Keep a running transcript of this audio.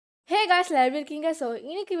guys, எல்லாரும் எப்படி இருக்கீங்க? ஸோ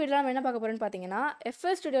இன்னைக்கு வீடியோவில் நம்ம என்ன பார்க்க போகிறோம்னு பார்த்தீங்கன்னா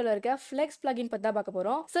flstudio இருக்க ஃப்ளெக்ஸ் plugin பற்றி தான் பார்க்க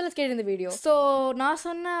போகிறோம். So let's get in the video. So நான்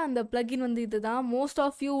சொன்ன அந்த plugin வந்து இதுதான். most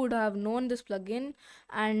of you would have known this plugin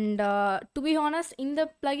and to be honest இந்த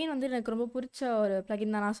plugin வந்து எனக்கு ரொம்ப பிடிச்ச ஒரு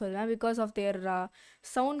plugin தான் நான் சொல்லுவேன் because of their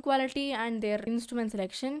sound quality and their instrument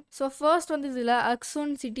selection. So first வந்து இதில்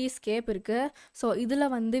அக்ஸூன் சிட்டிஸ்கேப் இருக்குது. ஸோ இதில்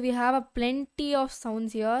வந்து we have a plenty of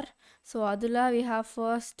sounds here. So அதில் we have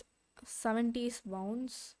first 70s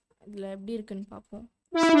bounce. இதில் எப்படி இருக்குன்னு பார்ப்போம்.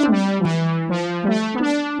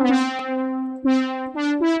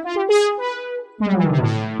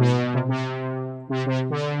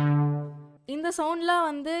 இந்த சவுண்ட்லாம்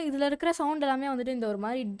வந்து இதில் இருக்கிற சவுண்ட் எல்லாமே வந்துட்டு இந்த ஒரு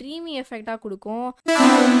மாதிரி ட்ரீமி எஃபெக்டாக கொடுக்கும்.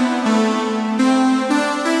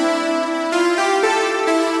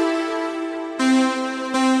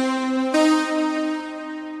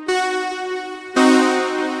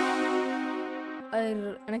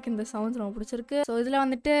 எனக்கு இந்த சவுண்ட்ஸ் ரொம்ப பிடிச்சிருக்கு. ஸோ இதில்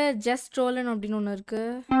வந்துட்டு ஜஸ்ட் ரோலன் அப்படின்னு ஒன்று இருக்கு.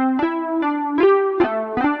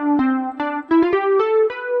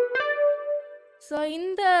 ஸோ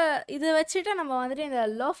இதை வச்சுட்டு நம்ம வந்துட்டு இந்த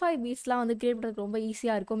லோஃபை பீட்ஸ்லாம் வந்து கிரியேட் பண்ணுறதுக்கு ரொம்ப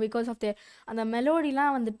ஈஸியாக இருக்கும் பிகாஸ் ஆஃப் அந்த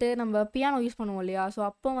மெலோடிலாம் வந்துட்டு நம்ம பியானோ யூஸ் பண்ணுவோம் இல்லையா. ஸோ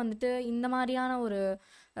அப்போ வந்துட்டு இந்த மாதிரியான ஒரு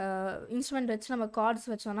இன்ஸ்ட்ருமெண்ட் வச்சு நம்ம கார்ட்ஸ்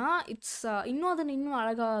வச்சோன்னா இட்ஸ் இன்னும்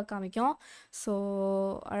அழகாக காமிக்கும். ஸோ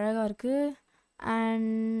அழகாக இருக்குது.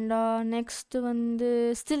 அண்ட் நெக்ஸ்ட்டு வந்து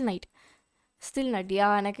ஸ்டில் நைட் யா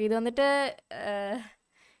எனக்கு இது வந்துட்டு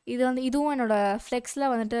இதுவும் என்னோடய ஃப்ளெக்ஸில்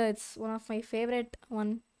வந்துட்டு it's one of my favourite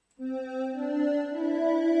one.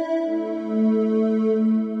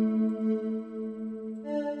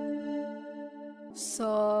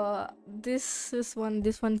 So this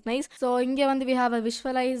one's nice. So இங்கே வந்து we have a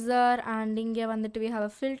visualizer and இங்கே வந்துட்டு we have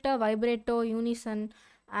a filter, vibrato, unison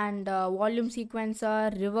and volume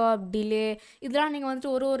sequencer, reverb, delay இதெல்லாம் நீங்கள்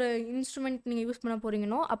வந்துட்டு ஒரு இன்ஸ்ட்ருமெண்ட் நீங்கள் யூஸ் பண்ண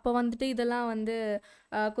போகிறீங்கன்னோ அப்போ வந்துட்டு இதெல்லாம் வந்து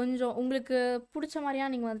கொஞ்சம் உங்களுக்கு பிடிச்ச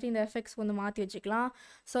மாதிரியாக நீங்கள் வந்துட்டு இந்த எஃபெக்ட்ஸ் வந்து மாற்றி வச்சுக்கலாம்.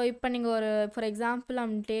 ஸோ இப்போ நீங்கள் ஒரு ஃபார் எக்ஸாம்பிள்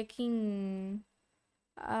ஐம் டேக்கிங்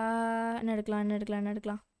என்ன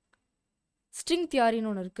எடுக்கலாம் ஸ்ட்ரிங்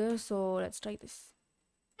தியரின்னு ஒன்று இருக்குது. So let's try this.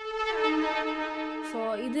 So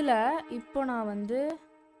இதில் இப்போ நான்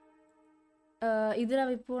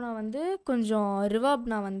வந்து கொஞ்சம் ரிவர்ப்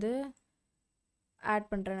நான் வந்து ஆட்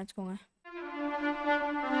பண்ணுறேன்னு வச்சுக்கோங்க.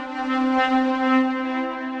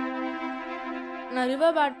 நான்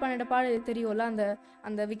ரிவர்ப் ஆட் பண்ணிட்ட பாடு தெரியும்ல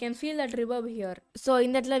அந்த we can feel that reverb here. So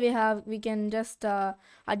இந்த இடத்துல we can just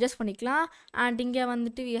adjust பண்ணிக்கலாம். அண்ட் இங்கே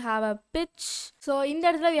வந்துட்டு we have a pitch. So இந்த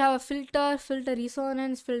இடத்துல we have a filter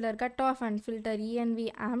resonance, filter cutoff and filter ENV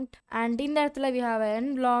amped. And இந்த இடத்துல we have a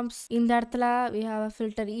envelopes. இந்த இடத்துல we have a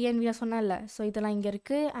filter ENV சொன்னல. ஸோ இதெல்லாம் இங்கே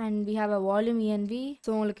இருக்குது. And we have a volume ENV.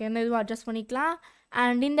 So உங்களுக்கு என்ன இதுவும் அட்ஜஸ்ட் பண்ணிக்கலாம்.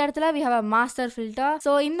 அண்ட் இந்த இடத்துல we have a master filter.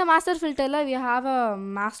 So இந்த master filterல we have a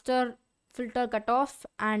master filter cutoff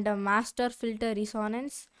and a master filter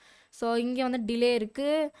resonance. So இங்கே வந்து டிலே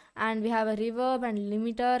இருக்குது. And we have a reverb and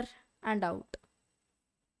limiter and out.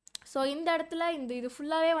 So இந்த இடத்துல இது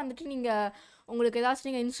ஃபுல்லாகவே வந்துட்டு நீங்கள் உங்களுக்கு ஏதாச்சும்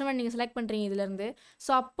நீங்கள் இன்ஸ்ட்ருமெண்ட் நீங்கள் செலக்ட் பண்ணுறீங்க இதுலேருந்து.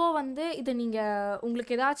 ஸோ அப்போது வந்து இது நீங்கள்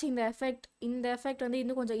உங்களுக்கு ஏதாச்சும் இந்த எஃபெக்ட் வந்து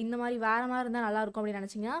இன்னும் கொஞ்சம் இந்த மாதிரி வேறு மாதிரி இருந்தால் நல்லாயிருக்கும் அப்படின்னு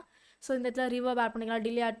நினச்சிங்கன்னா ஸோ இந்த இடத்துல ரிவர்ப் ஆட் பண்ணிக்கலாம்,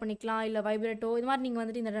 டிலே ஆட் பண்ணிக்கலாம், இல்லை வைப்ரேட்டோ இது மாதிரி நீங்கள்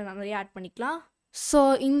வந்துட்டு இந்த இடத்துல நிறைய ஆட் பண்ணிக்கலாம். ஸோ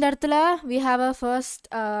இந்த இடத்துல we have a first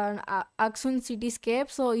அக்ஸூன் சிட்டிஸ்கேப்.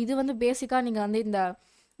 So இது வந்து பேசிக்காக நீங்கள் வந்து இந்த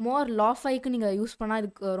மோர் லாஃபைக்கு நீங்கள் யூஸ் பண்ணால்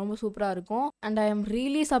இதுக்கு ரொம்ப சூப்பராக இருக்கும். And I am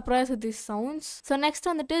really surprise with this sounds. So next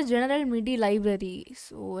வந்துட்டு ஜெனரல் மிடி லைப்ரரி.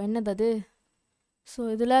 ஸோ என்னது அது? ஸோ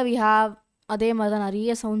இதில் we have அதே மாதிரி தான்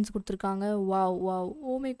நிறைய சவுண்ட்ஸ் கொடுத்துருக்காங்க. Wow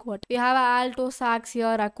oh my God. we have a alto sax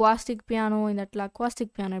here, acoustic piano. இந்த இடத்துல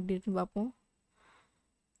acoustic piano எப்படி இருக்குன்னு பார்ப்போம்.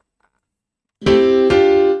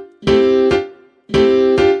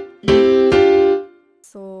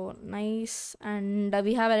 So nice. And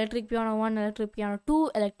we have electric piano 1, electric piano 2,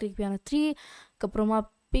 electric piano 3. அப்புறமா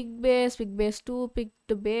pick bass 2,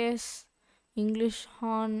 picked bass, English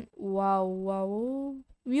horn. wow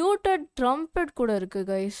muted trumpet கூட இருக்கு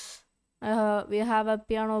guys. We have a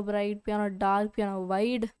piano bright, piano dark, piano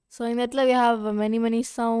wide. So in that we have many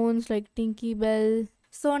sounds like Tinky Bell.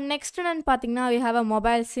 So next என்னன்னு பார்த்தீங்கன்னா we have a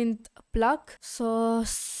mobile synth plug. So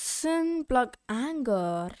synth plug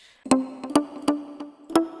anger.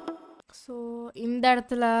 So இந்த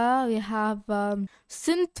இடத்துல we have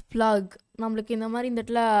synth plug. நம்மளுக்கு இந்த மாதிரி இந்த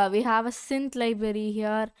இடத்துல we have a synth library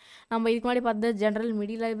here. நம்ம இதுக்கு முன்னாடி பார்த்தது ஜென்ரல்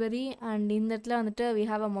மிடி லைப்ரரி. அண்ட் இந்த இடத்துல வந்துட்டு we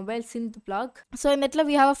have a mobile synth plug. So இந்த இடத்துல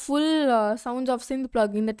we have a full sounds of synth plug.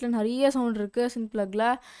 இந்த இடத்துல நிறைய சவுண்ட் இருக்குது synth plugல.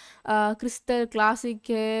 Crystal,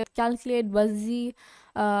 classic, calculate, buzzy,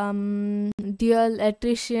 dual,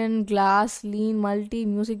 electrician, glass, lean, multi,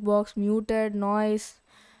 music box, muted, noise,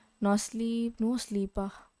 no sleep.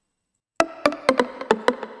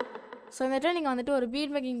 So இந்த இடத்துல நீங்கள் வந்துட்டு ஒரு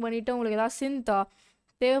பீட் மேக்கிங் பண்ணிவிட்டு உங்களுக்கு ஏதாவது சிந்த்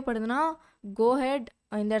தேவைப்படுதுன்னா கோ ஹெட்.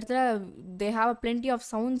 இந்த இடத்துல they have plenty of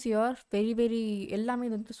sounds here. Very எல்லாமே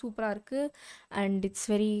இது வந்துட்டு சூப்பராக இருக்குது and it's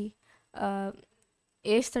very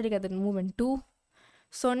aesthetic at the movement too.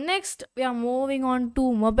 So next we are moving on to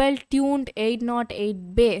mobile tuned 808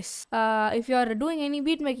 bass. If you are doing any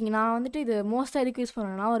beat making, நான் வந்துட்டு இது மோஸ்ட்டாக எதுக்கு யூஸ்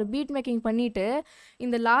பண்ணுறேன்னா ஒரு பீட் மேக்கிங் பண்ணிவிட்டு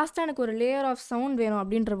இந்த லாஸ்ட்டாக எனக்கு ஒரு லேயர் ஆஃப் சவுண்ட் வேணும்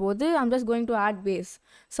அப்படின்ற போது I'm just going to add base.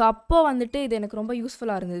 So அப்போ வந்துட்டு இது எனக்கு ரொம்ப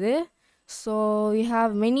யூஸ்ஃபுல்லாக இருந்தது. So you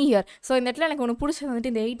have many here. So இந்த இடத்துல எனக்கு ஒன்று பிடிச்சது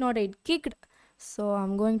வந்துட்டு இந்த 808 kicked. So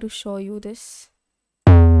I'm going to show you this.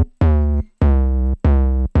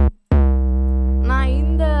 நான்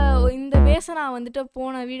இந்த பேஸை நான் வந்துட்டு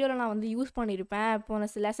போன வீடியோவில் நான் வந்து யூஸ் பண்ணியிருப்பேன். போன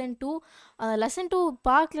லெசன் 2 அந்த லெசன் 2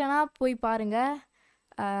 பார்க்கலனா போய் பாருங்கள்.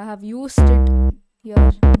 I have used it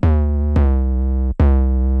here.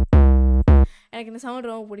 எனக்கு இந்த சவுண்ட்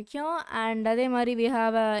ரொம்ப பிடிக்கும். அண்ட் அதே மாதிரி வி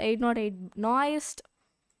ஹாவ் 808 நாய்ஸ்ட்.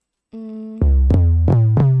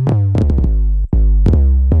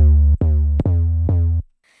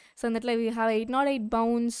 ஸோ இந்த இடத்துல வி ஹாவ் 808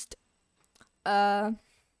 பவுன்ஸ்ட்.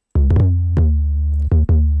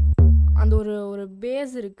 அந்த ஒரு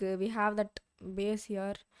பேஸ் இருக்குது. We have that base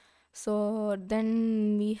here. So then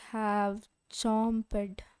we have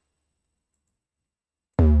சாம்பட்.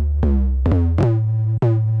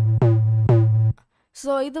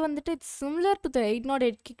 So இது வந்துட்டு it's similar to the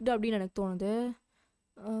 808 kicked அப்படின்னு எனக்கு தோணுது.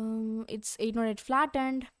 It's 808 flat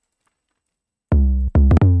end.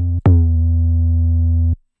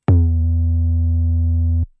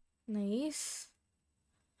 Nice.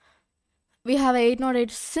 We have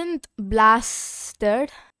 808 synth blasted.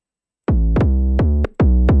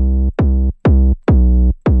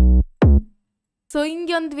 So இங்க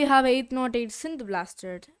வந்து we have 808 synth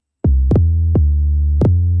blasted.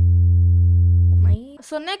 Nice.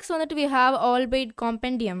 So next வந்துட்டு we have all beat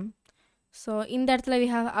compendium. So இந்த இடத்துல we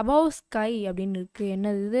have above sky அப்படின்னு இருக்கு.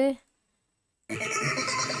 என்னது இது?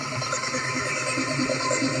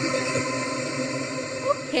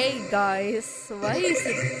 Hey guys, why is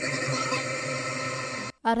it?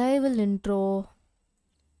 Arrival intro.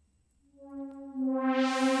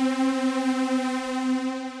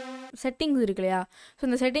 Settings இருக்கு இல்லையா? ஸோ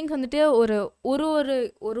இந்த செட்டிங்ஸ் வந்துட்டு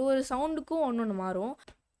ஒரு சவுண்டுக்கும் ஒன்று மாறும்.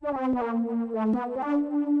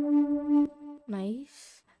 Nice.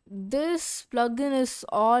 This plugin is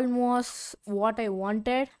almost what I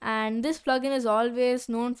wanted, and this plugin is always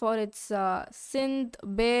known for its synth,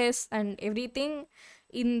 bass and everything.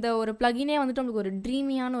 இந்த ஒரு plugin வந்துட்டு நமக்கு ஒரு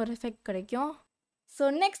ட்ரீமியான ஒரு எஃபெக்ட் கிடைக்கும். ஸோ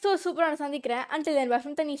நெக்ஸ்ட் ஒரு சூப்பரான சந்திக்கிறேன். Until then, bye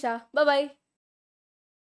from Tanisha. Bye bye.